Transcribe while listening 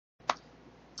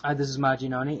Hi, this is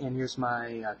Majinoni, and here's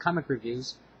my comic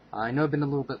reviews. I know I've been a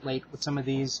little bit late with some of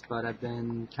these, but I've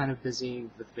been kind of busy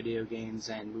with video games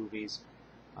and movies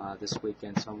this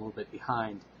weekend, so I'm a little bit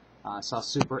behind. I saw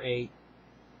Super 8,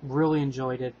 really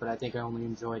enjoyed it, but I think I only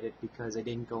enjoyed it because I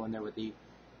didn't go in there with the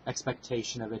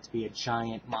expectation of it to be a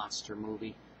giant monster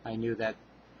movie. I knew that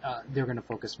they were going to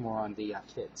focus more on the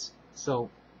kids, so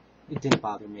it didn't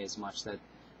bother me as much that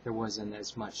there wasn't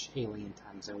as much alien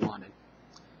time as I wanted.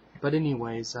 But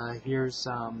anyways, here's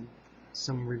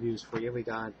some reviews for you. We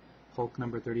got Hulk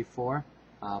number 34,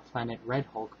 Planet Red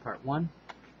Hulk Part 1,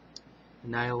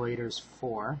 Annihilators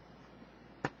 4,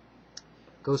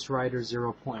 Ghost Rider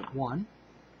 0.1,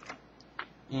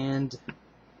 and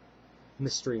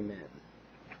Mystery Men.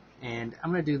 And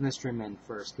I'm going to do Mystery Men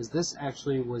first, because this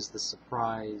actually was the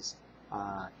surprise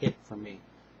hit for me.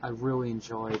 I really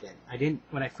enjoyed it.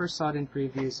 When I first saw it in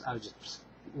previews, I was just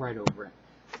right over it.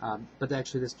 But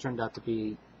actually this turned out to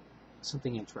be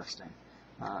something interesting.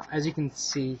 As you can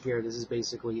see here, this is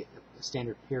basically a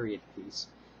standard period piece,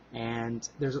 and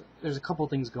there's a couple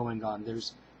things going on.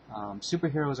 There's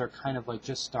superheroes are kind of like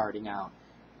just starting out,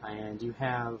 and you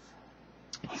have,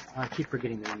 I keep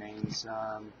forgetting their names.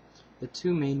 The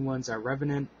two main ones are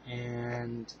Revenant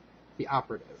and the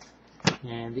Operative.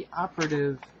 And the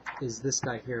Operative is this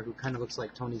guy here who kind of looks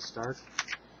like Tony Stark.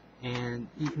 And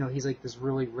he's like this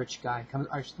really rich guy.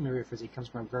 He comes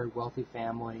from a very wealthy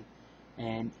family,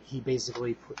 and he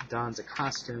basically dons a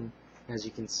costume, as you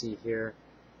can see here.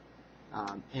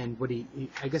 And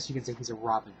I guess you can say he's a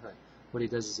Robin Hood. What he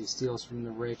does is he steals from the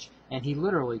rich, and he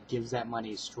literally gives that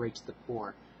money straight to the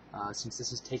poor. Since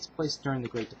this takes place during the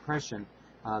Great Depression,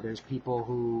 there's people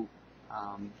who,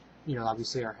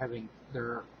 obviously are having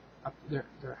their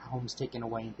homes taken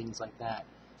away and things like that.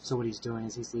 So what he's doing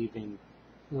is he's leaving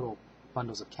little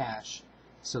bundles of cash,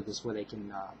 so this way they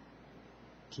can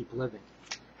keep living.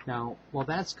 Now, while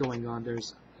that's going on,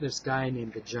 there's this guy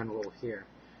named the General here,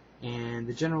 and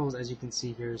the General, as you can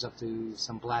see here, is up to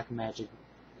some black magic,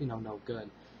 no good.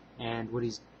 And what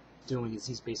he's doing is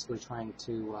he's basically trying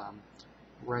to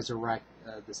resurrect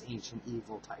this ancient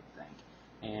evil type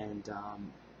thing. And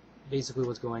basically,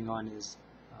 what's going on is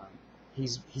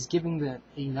he's giving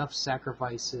enough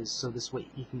sacrifices so this way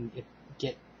he can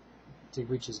get to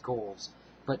reach his goals.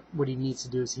 But what he needs to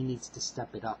do is he needs to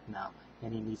step it up now,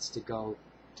 and he needs to go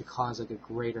to cause like a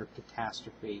greater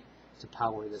catastrophe to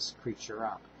power this creature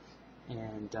up.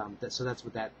 And so that's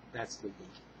what that's leading.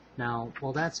 Now,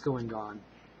 while that's going on,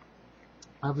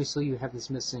 obviously you have this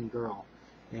missing girl,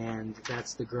 and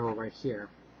that's the girl right here,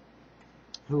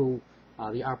 who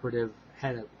the Operative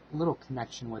had a little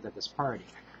connection with at this party.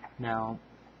 Now,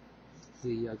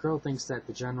 the girl thinks that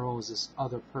the General is this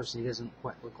other person. He doesn't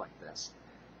quite look like this,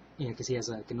 because he has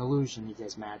like an illusion. He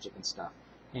has magic and stuff.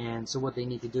 And so what they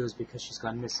need to do is, because she's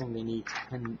gone missing, they need to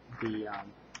pin the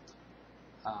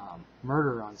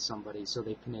murder on somebody, so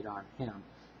they pin it on him.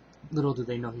 Little do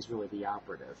they know he's really the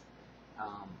Operative.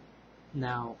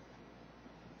 Now,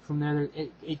 from there,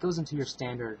 it goes into your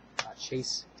standard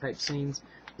chase type scenes,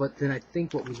 but then I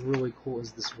think what was really cool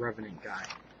is this Revenant guy,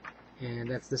 and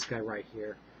that's this guy right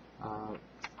here.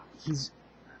 He's,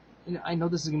 I know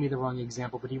this is going to be the wrong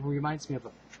example, but he reminds me of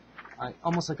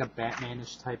almost like a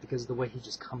Batman-ish type, because of the way he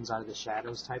just comes out of the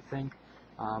shadows type thing.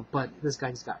 But this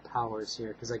guy's got powers here,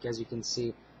 because like as you can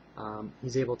see,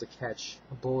 he's able to catch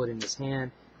a bullet in his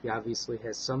hand. He obviously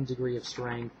has some degree of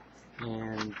strength,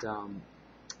 and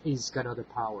he's got other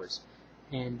powers.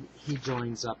 And he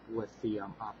joins up with the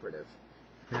Operative.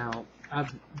 Now,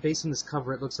 based on this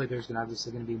cover, it looks like there's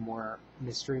obviously going to be more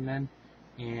Mystery Men,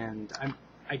 and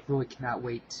I really cannot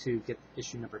wait to get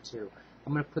issue number 2.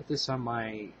 I'm going to put this on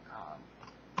my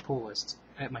pull list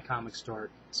at my comic store,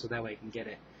 so that way I can get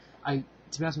it.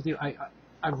 To be honest with you, I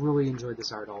really enjoyed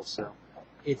this art also.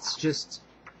 It's just,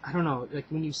 I don't know, like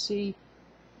when you see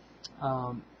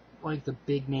like the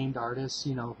big named artists,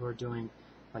 who are doing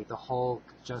like the Hulk,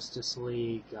 Justice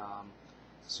League,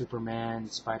 Superman,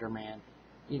 Spider-Man,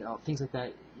 things like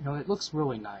that, it looks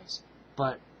really nice.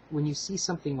 But when you see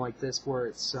something like this where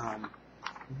it's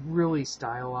really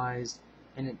stylized,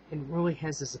 and it really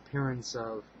has this appearance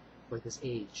of like this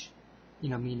age,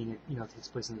 meaning it takes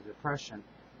place in the Depression,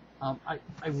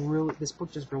 this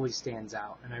book just really stands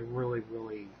out, and I really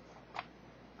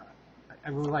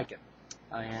like it.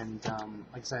 And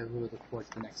like I said, I really look forward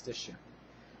to the next issue.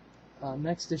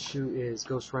 Next issue is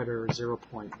Ghost Rider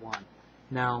 0.1.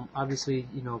 Now, obviously,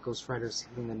 Ghost Rider's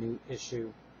having a new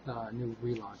issue, new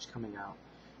relaunch coming out.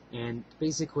 And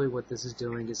basically what this is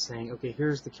doing is saying, okay,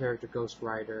 here's the character Ghost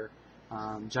Rider.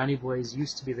 Johnny Blaze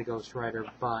used to be the Ghost Rider,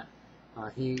 but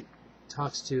he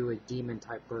talks to a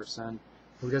demon-type person,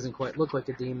 who doesn't quite look like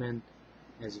a demon,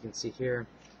 as you can see here.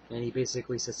 And he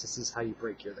basically says this is how you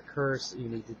break the curse. You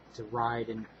need to ride,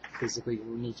 and basically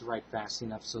you need to ride fast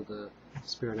enough so the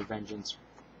spirit of vengeance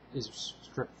is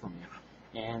stripped from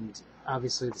you. And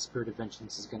obviously the spirit of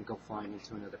vengeance is going to go flying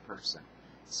into another person.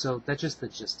 So that's just the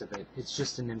gist of it. It's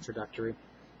just an introductory.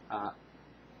 I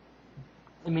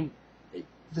mean,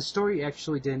 the story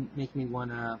actually didn't make me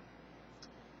want to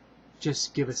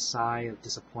just give a sigh of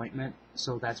disappointment,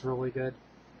 so that's really good.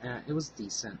 It was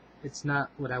decent. It's not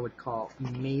what I would call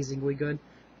amazingly good,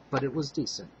 but it was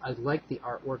decent. I like the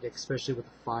artwork, especially with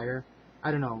the fire. I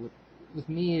don't know, with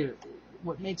me,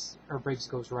 what makes or breaks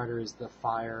Ghost Rider is the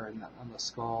fire and on the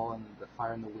skull and the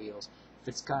fire in the wheels. If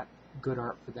it's got good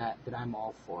art for that, then I'm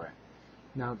all for it.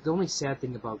 Now, the only sad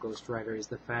thing about Ghost Rider is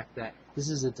the fact that this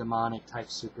is a demonic type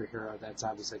superhero that's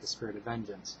obviously like a spirit of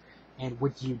vengeance. And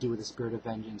what do you do with a spirit of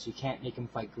vengeance? You can't make him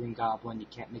fight Green Goblin, you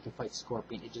can't make him fight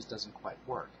Scorpion, it just doesn't quite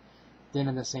work. Then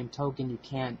in the same token, you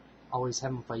can't always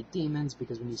have him fight demons,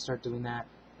 because when you start doing that,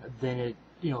 then it,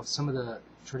 some of the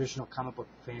traditional comic book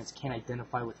fans can't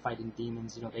identify with fighting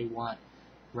demons. They want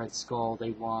Red Skull,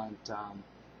 they want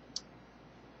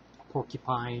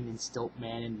Porcupine and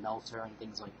Stiltman and Melter and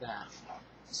things like that.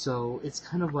 So it's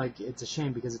kind of like, it's a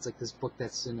shame, because it's like this book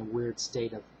that's in a weird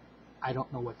state of, I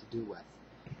don't know what to do with.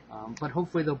 But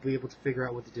hopefully they'll be able to figure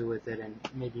out what to do with it and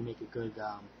maybe make a good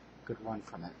run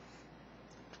from it.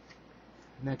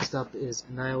 Next up is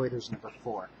Annihilators number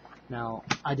 4. Now,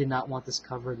 I did not want this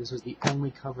cover. This was the only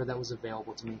cover that was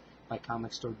available to me. My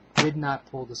comic store did not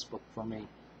pull this book from me,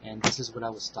 and this is what I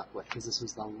was stuck with, because this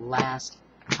was the last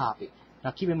copy. Now,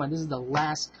 keep in mind, this is the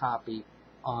last copy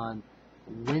on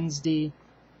Wednesday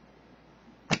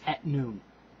at noon.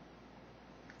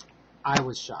 I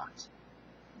was shocked.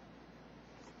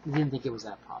 I didn't think it was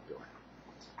that popular.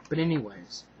 But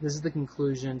anyways, this is the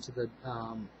conclusion to the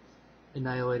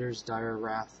Annihilators Dire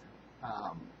Wrath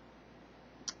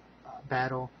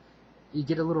battle. You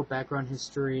get a little background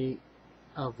history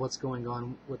of what's going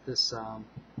on with this.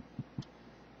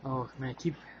 Oh man,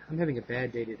 I'm having a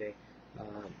bad day today.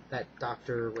 That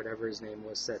doctor, whatever his name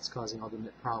was, that's causing all the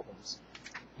problems.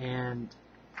 And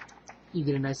you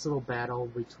get a nice little battle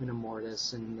between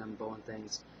Immortus and them and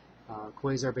things.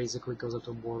 Quasar basically goes up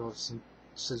to Immortus and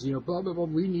says, blah, blah, blah,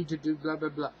 we need to do blah, blah,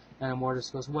 blah. And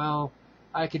Immortus goes, well,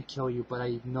 I could kill you, but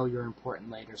I know you're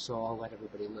important later, so I'll let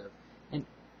everybody live. And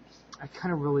I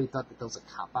kind of really thought that was a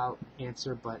cop-out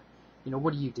answer, but,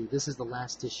 what do you do? This is the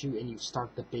last issue, and you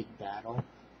start the big battle.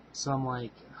 So I'm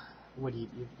like, what do you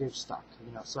do? You're stuck,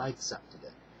 so I accepted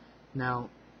it. Now,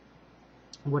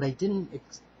 what I didn't,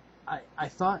 I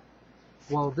thought,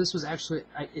 well, this was actually,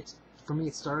 for me,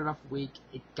 it started off weak,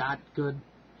 it got good,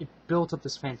 it built up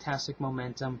this fantastic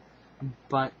momentum,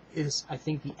 but I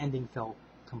think the ending fell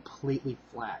completely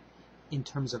flat in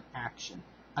terms of action.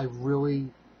 I really,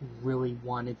 really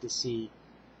wanted to see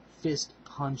fist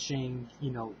punching,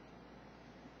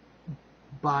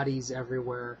 bodies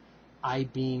everywhere, eye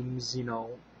beams,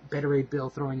 Beta Ray Bill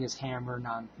throwing his hammer,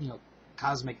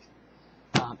 cosmic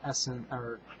essence,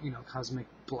 or cosmic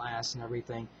blast and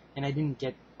everything, and I didn't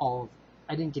get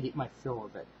my fill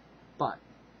of it. But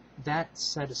that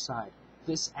set aside,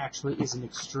 this actually is an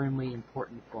extremely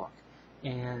important book,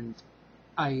 and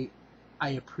I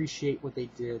appreciate what they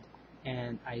did,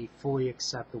 and I fully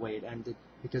accept the way it ended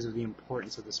because of the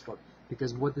importance of this book.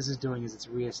 Because what this is doing is it's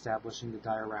reestablishing the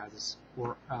Dire Wraths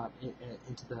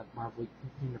into the Marvel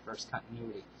Universe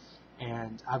continuity,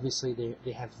 and obviously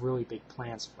they have really big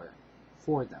plans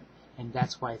for them, and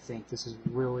that's why I think this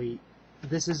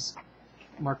is,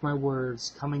 mark my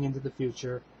words, coming into the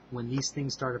future when these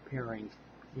things start appearing,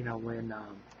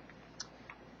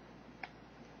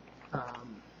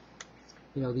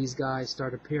 when these guys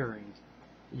start appearing,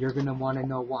 you're gonna want to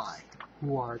know why.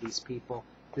 Who are these people?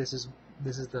 This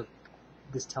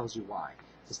tells you why.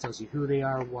 This tells you who they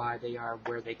are, why they are,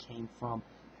 where they came from,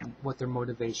 what their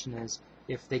motivation is.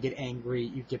 If they get angry,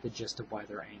 you get the gist of why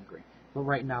they're angry. But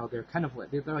right now, they're kind of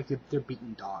they're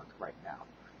beaten dog right now.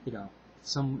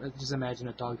 Just imagine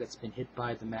a dog that's been hit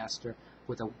by the master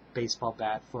with a baseball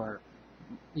bat for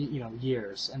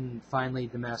years, and finally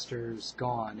the master's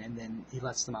gone, and then he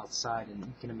lets them outside, and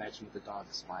you can imagine what the dog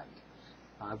is like.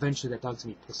 Eventually that dog's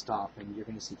going to be pissed off, and you're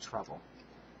going to see trouble.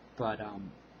 But,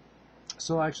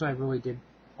 so actually I really did,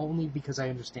 only because I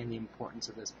understand the importance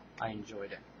of this, I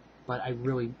enjoyed it. But I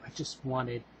just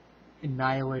wanted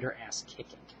Annihilator ass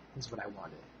kicking, is what I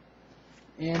wanted.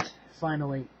 And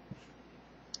finally,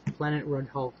 Planet Red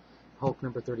Hulk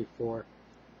number 34.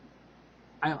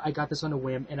 I got this on a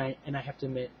whim, and I have to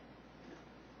admit,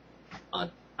 I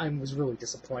was really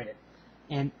disappointed.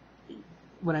 And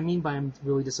what I mean by I'm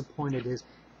really disappointed is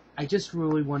I just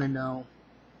really want to know,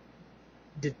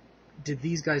 did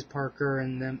these guys, Parker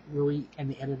and them, really, and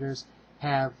the editors,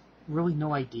 have really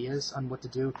no ideas on what to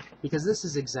do? Because this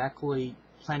is exactly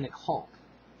Planet Hulk.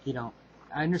 You know,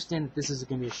 I understand that this is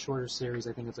going to be a shorter series.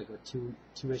 I think it's like two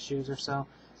issues or so.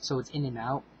 So it's in and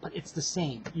out, but it's the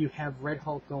same. You have Red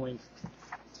Hulk going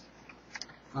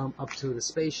up to the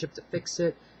spaceship to fix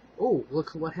it. Oh,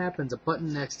 look what happens. A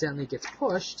button accidentally gets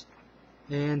pushed,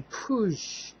 and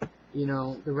poosh, you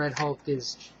know, the Red Hulk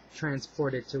is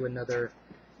transported to another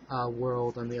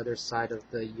world on the other side of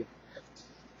the,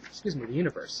 the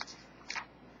universe.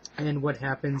 And what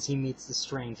happens? He meets the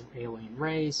strange alien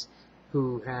race,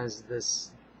 who has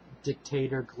this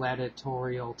dictator,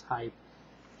 gladiatorial type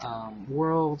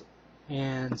world,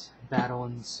 and battle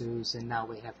ensues, and now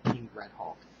we have King Red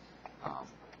Hulk.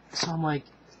 So I'm like,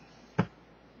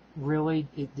 really?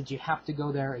 Did you have to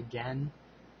go there again?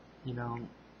 You know,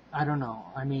 I don't know.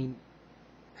 I mean,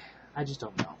 I just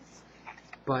don't know.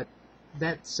 But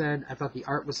that said, I thought the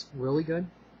art was really good.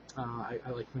 I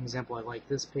like, for example, I like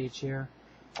this page here.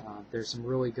 There's some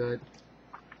really good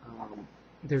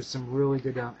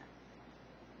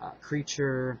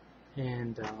creature,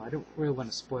 and I don't really want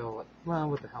to spoil it. Well,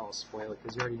 what the hell, spoil it,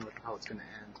 because you already know how it's going to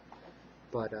end.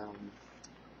 But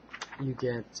you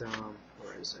get,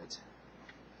 where is it?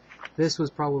 This was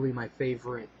probably my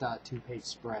favorite two-page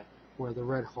spread, where the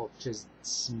Red Hulk just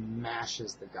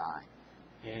smashes the guy.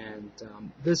 And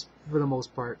this, for the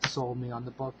most part, sold me on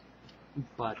the book.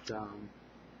 But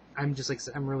I'm just, like I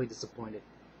said, I'm really disappointed.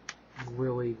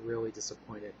 Really, really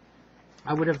disappointed.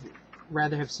 I would have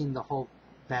rather have seen the Hulk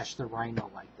bash the Rhino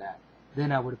like that.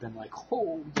 Then I would have been like,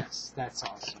 oh, yes, that's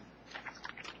awesome.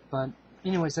 But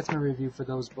anyways, that's my review for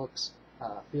those books.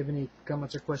 If you have any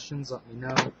comments or questions, let me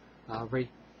know. Rate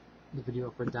the video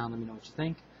up or down, let me know what you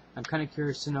think. I'm kind of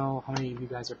curious to know how many of you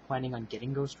guys are planning on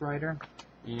getting Ghost Rider,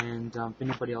 and if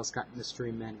anybody else got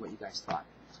Mystery Men, what you guys thought.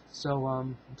 So,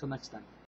 until next time.